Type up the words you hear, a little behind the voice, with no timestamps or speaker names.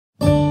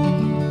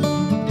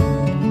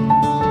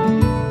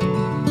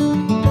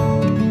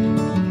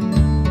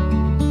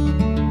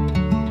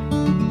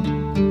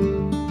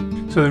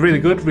So they're really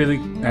good, really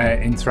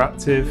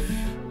interactive,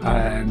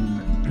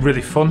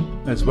 really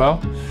fun as well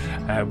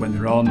when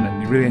they're on,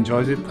 and he really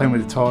enjoys it, playing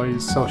with the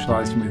toys,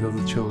 socialising with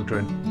other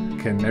children,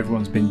 and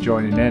everyone's been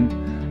joining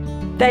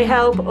in. They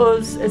help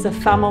us as a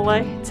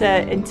family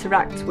to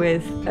interact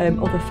with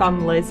other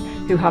families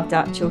who have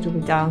children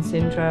with Down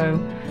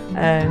syndrome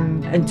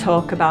and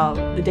talk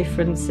about the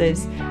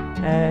differences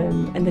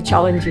and the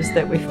challenges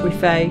that we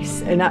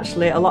face, and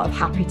actually a lot of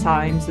happy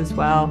times as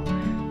well.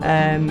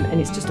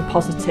 And it's just a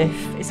positive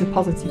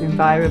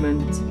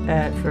environment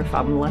for a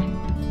family.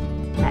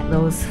 Met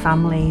those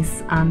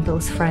families and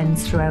those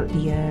friends throughout the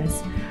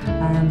years.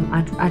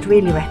 I'd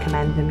really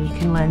recommend them. You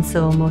can learn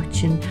so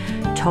much and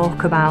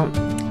talk about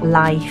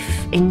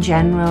life in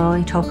general.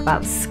 You talk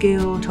about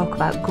school, talk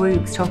about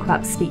groups, talk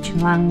about speech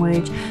and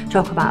language,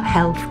 talk about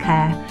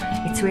healthcare.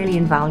 It's really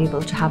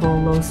invaluable to have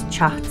all those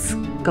chats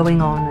going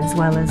on as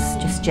well as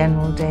just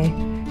general day.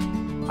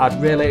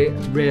 I'd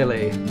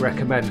really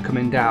recommend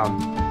coming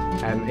down,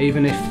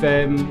 even if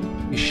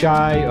you're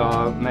shy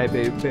or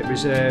maybe a bit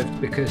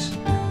reserved, because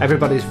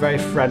everybody's very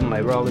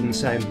friendly. We're all in the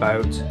same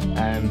boat.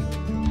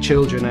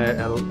 Children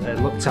are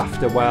looked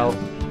after well,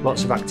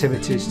 lots of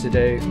activities to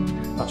do.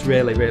 That's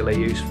really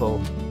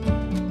useful.